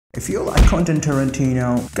If you like Quentin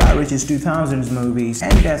Tarantino, Guy Ritchie's 2000s movies,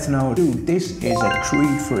 and Death Note, dude, this is a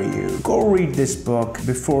treat for you. Go read this book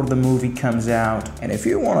before the movie comes out. And if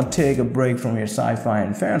you want to take a break from your sci-fi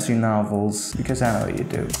and fantasy novels, because I know you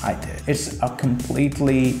do, I did. It's a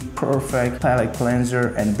completely perfect palate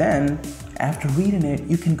cleanser, and then, after reading it,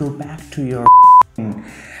 you can go back to your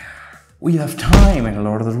Wheel of Time and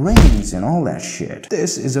Lord of the Rings and all that shit.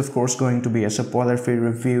 This is of course going to be a spoiler-free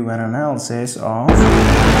review and analysis of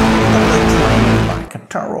by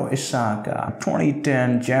Kōtarō Isaka,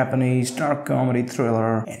 2010 Japanese dark comedy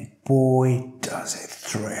thriller, and boy does it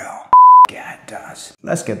thrill. Yeah, it does.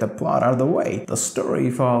 Let's get the plot out of the way. The story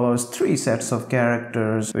follows three sets of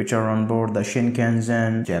characters which are on board the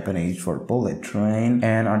Shinkansen, Japanese for bullet train,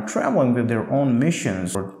 and are traveling with their own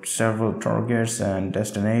missions for several targets and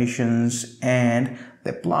destinations, and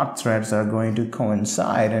the plot threads are going to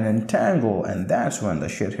coincide and entangle, and that's when the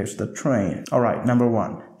shit hits the train. Alright, number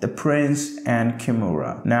one. The Prince and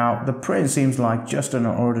Kimura. Now, the Prince seems like just an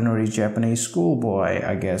ordinary Japanese schoolboy.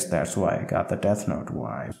 I guess that's why I got the Death Note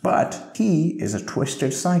vibe. But he is a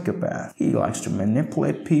twisted psychopath. He likes to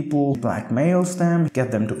manipulate people, blackmails them, get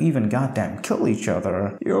them to even goddamn kill each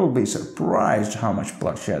other. You'll be surprised how much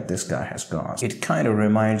bloodshed this guy has caused. It kind of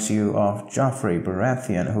reminds you of Joffrey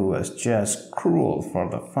Baratheon, who was just cruel for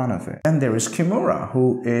the fun of it. Then there is Kimura,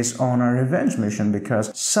 who is on a revenge mission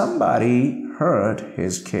because somebody hurt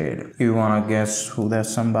his kid. You wanna guess who that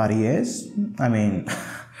somebody is? I mean,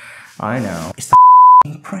 I know. It's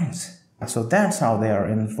the prince. So that's how they are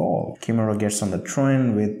involved. Kimura gets on the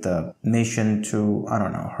train with the mission to, I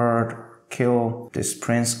don't know, hurt, kill this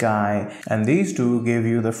prince guy, and these two give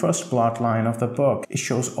you the first plot line of the book. It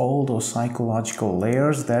shows all those psychological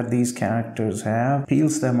layers that these characters have,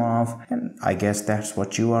 peels them off, and I guess that's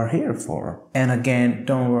what you are here for. And again,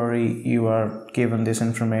 don't worry, you are given this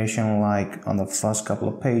information like on the first couple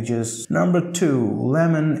of pages. Number two,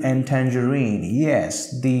 Lemon and Tangerine.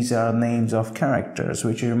 Yes, these are names of characters,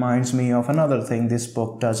 which reminds me of another thing this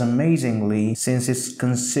book does amazingly, since it's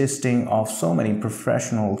consisting of so many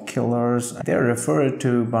professional killers. They're referred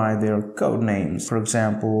to by their code names. For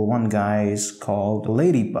example, one guy is called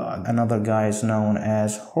Ladybug, another guy is known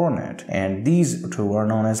as Hornet, and these two are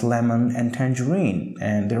known as Lemon and Tangerine,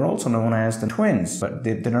 and they're also known as the twins, but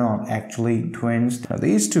they're not actually twins. Now,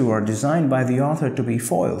 these two are designed by the author to be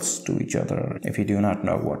foils to each other. If you do not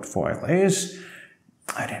know what foil is,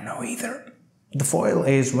 I don't know either. The foil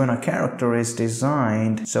is when a character is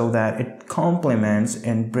designed so that it complements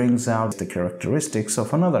and brings out the characteristics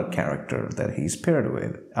of another character that he's paired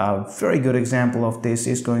with. A very good example of this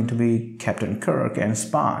is going to be Captain Kirk and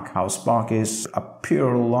Spock. How Spock is a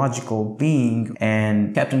pure logical being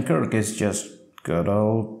and Captain Kirk is just good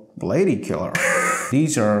old lady killer.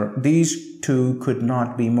 These two could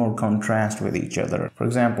not be more contrast with each other. For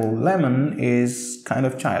example, Lemon is kind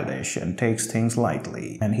of childish and takes things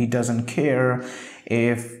lightly, and he doesn't care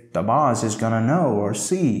if the boss is gonna know or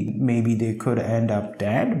see. Maybe they could end up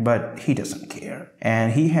dead, but he doesn't care.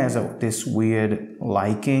 And he has this weird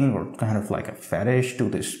liking or kind of like a fetish to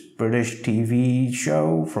this British TV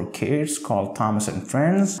show for kids called Thomas and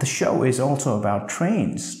Friends. The show is also about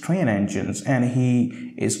trains, train engines, and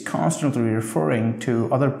he is constantly referring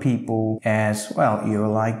to other people as, well, you're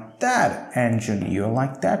like that engine, you're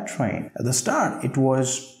like that train. At the start, it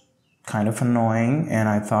was kind of annoying, and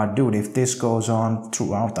I thought, dude, if this goes on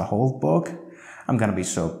throughout the whole book, I'm gonna be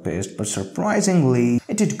so pissed. But surprisingly,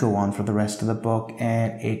 it did go on for the rest of the book,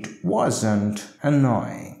 and it wasn't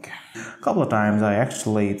annoying. A couple of times I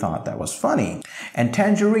actually thought that was funny. And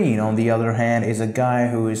Tangerine, on the other hand, is a guy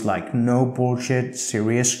who is like, no bullshit,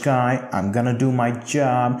 serious guy, I'm gonna do my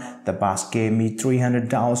job, the boss gave me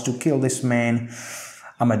 $300 to kill this man,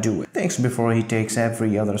 I'ma do it. Thinks before he takes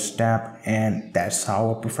every other step, and that's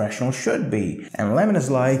how a professional should be. And Lemon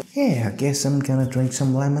is like, yeah, I guess I'm gonna drink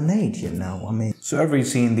some lemonade, you know, I mean. So every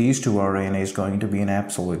scene these two are in is going to be an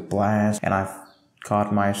absolute blast, and I've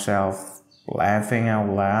caught myself laughing out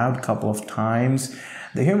loud a couple of times.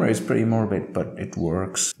 The humor is pretty morbid, but it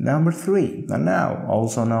works. Number three, the Now,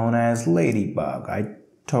 also known as Ladybug. I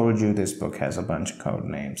told you this book has a bunch of code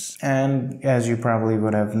names. And as you probably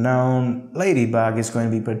would have known, Ladybug is going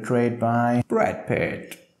to be portrayed by Brad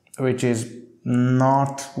Pitt, which is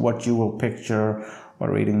not what you will picture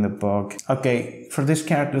while reading the book. Okay, for this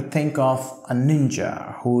character, think of a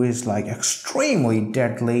ninja who is like extremely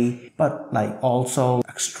deadly, but like also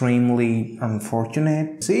extremely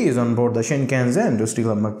unfortunate. He is on board the Shinkansen to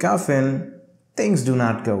steal a MacGuffin. Things do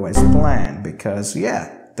not go as planned because,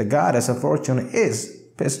 yeah, the goddess of fortune is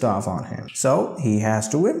pissed off on him. So he has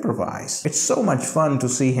to improvise. It's so much fun to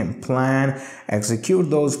see him plan, execute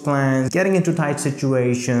those plans, getting into tight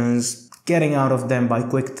situations, getting out of them by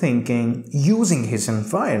quick thinking, using his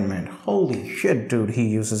environment. Holy shit, dude, he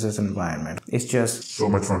uses his environment. It's just so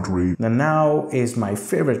much fun to read. Nanao is my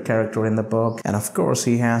favorite character in the book, and of course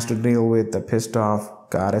he has to deal with the pissed off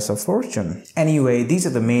goddess of fortune. Anyway, these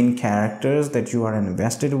are the main characters that you are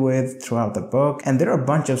invested with throughout the book, and there are a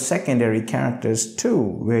bunch of secondary characters too,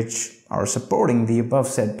 which are supporting the above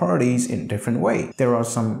said parties in different ways. There are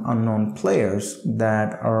some unknown players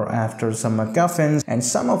that are after some MacGuffins, and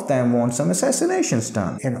some of them want some assassinations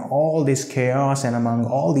done. In all this chaos and among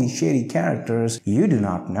all these shady characters, you do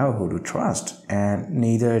not know who to trust, and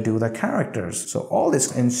neither do the characters. So all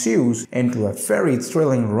this ensues into a very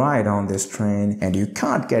thrilling ride on this train, and you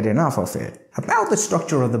can't get enough of it. About the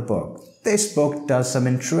structure of the book. This book does some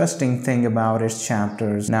interesting thing about its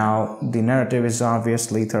chapters. Now, the narrative is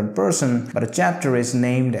obviously third person, but a chapter is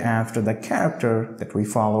named after the character that we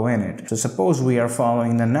follow in it. So suppose we are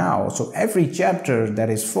following Nanao. So every chapter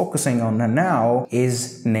that is focusing on Nanao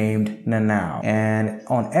is named Nanao. And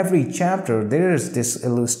on every chapter, there is this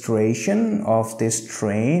illustration of this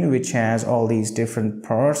train which has all these different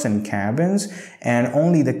parts and cabins, and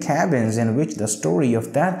only the cabins in which the story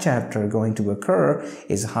of that chapter going to occur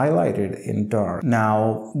is highlighted in dark.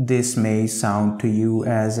 Now, this may sound to you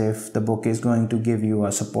as if the book is going to give you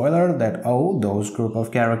a spoiler that, oh, those group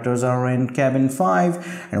of characters are in cabin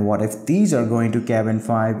 5, and what if these are going to cabin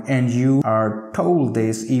 5, and you are told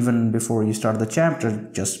this even before you start the chapter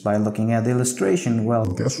just by looking at the illustration. Well,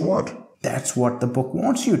 guess what? That's what the book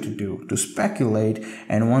wants you to do, to speculate,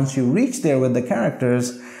 and once you reach there with the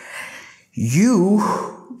characters, you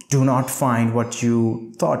do not find what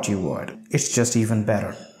you thought you would. It's just even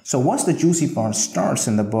better. So once the juicy part starts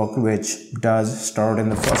in the book, which does start in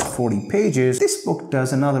the first 40 pages, this book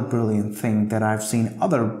does another brilliant thing that I've seen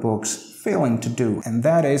other books failing to do, and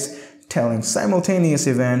that is telling simultaneous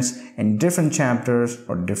events in different chapters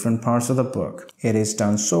or different parts of the book. It is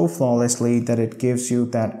done so flawlessly that it gives you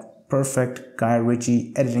that perfect Guy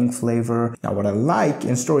Ritchie editing flavor. Now, what I like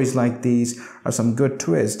in stories like these are some good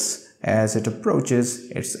twists as it approaches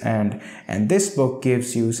its end, and this book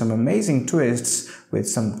gives you some amazing twists with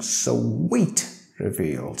some sweet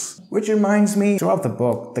reveals. Which reminds me, throughout the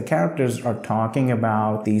book, the characters are talking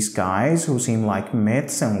about these guys who seem like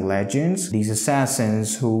myths and legends, these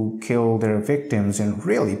assassins who kill their victims in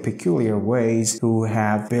really peculiar ways, who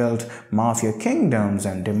have built mafia kingdoms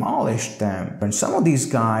and demolished them. When some of these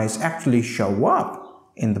guys actually show up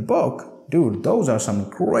in the book, dude, those are some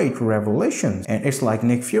great revelations. And it's like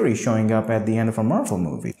Nick Fury showing up at the end of a Marvel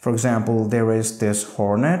movie. For example, there is this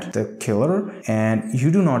Hornet, the killer, and you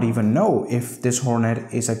do not even know if this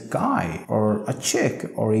Hornet is a guy or a chick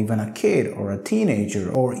or even a kid or a teenager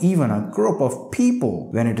or even a group of people.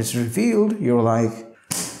 When it is revealed, you're like,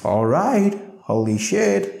 all right, holy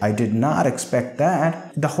shit, I did not expect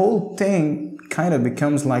that. The whole thing kind of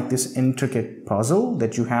becomes like this intricate puzzle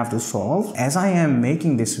that you have to solve. As I am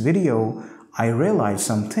making this video, I realized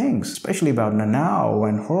some things, especially about Nanao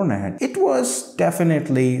and Hornet. It was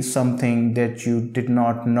definitely something that you did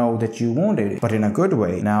not know that you wanted, but in a good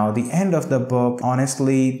way. Now, the end of the book,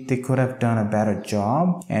 honestly, they could have done a better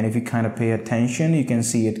job, and if you kind of pay attention, you can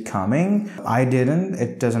see it coming. I didn't.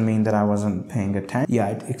 It doesn't mean that I wasn't paying attention. Yeah,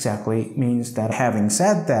 it exactly means that. Having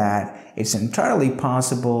said that, it's entirely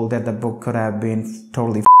possible that the book could have been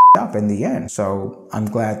totally up in the end. So I'm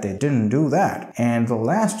glad they didn't do that. And the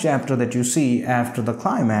last chapter that you see after the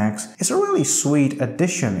climax is a really sweet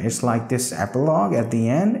addition. It's like this epilogue at the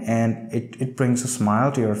end, and it brings a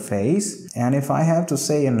smile to your face. And if I have to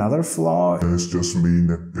say another flaw, it's just me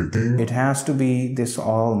nitpicking. It has to be this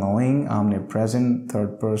all-knowing, omnipresent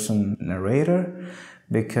third-person narrator.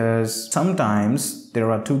 Because sometimes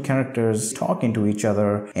there are two characters talking to each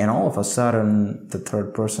other, and all of a sudden the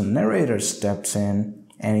third-person narrator steps in,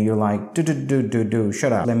 and you're like,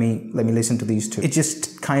 shut up. Let me listen to these two. It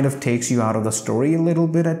just kind of takes you out of the story a little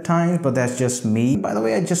bit at times, but that's just me. By the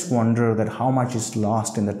way, I just wonder that how much is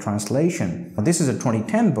lost in the translation. This is a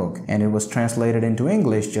 2010 book, and it was translated into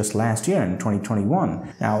English just last year in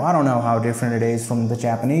 2021. Now, I don't know how different it is from the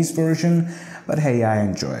Japanese version, but hey, I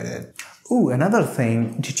enjoyed it. Ooh, another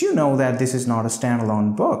thing, did you know that this is not a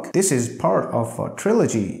standalone book? This is part of a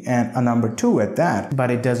trilogy, and a number 2 at that.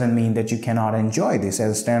 But it doesn't mean that you cannot enjoy this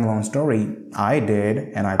as a standalone story. I did,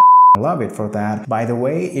 and I love it for that. By the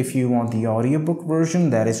way, if you want the audiobook version,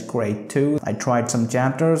 that is great too. I tried some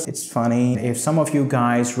chapters. It's funny. If some of you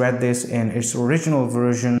guys read this in its original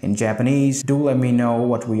version in Japanese, do let me know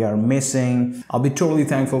what we are missing. I'll be totally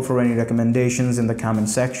thankful for any recommendations in the comment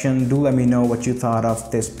section. Do let me know what you thought of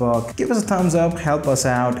this book. Give us a thumbs up, help us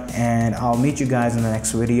out, and I'll meet you guys in the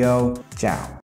next video. Ciao.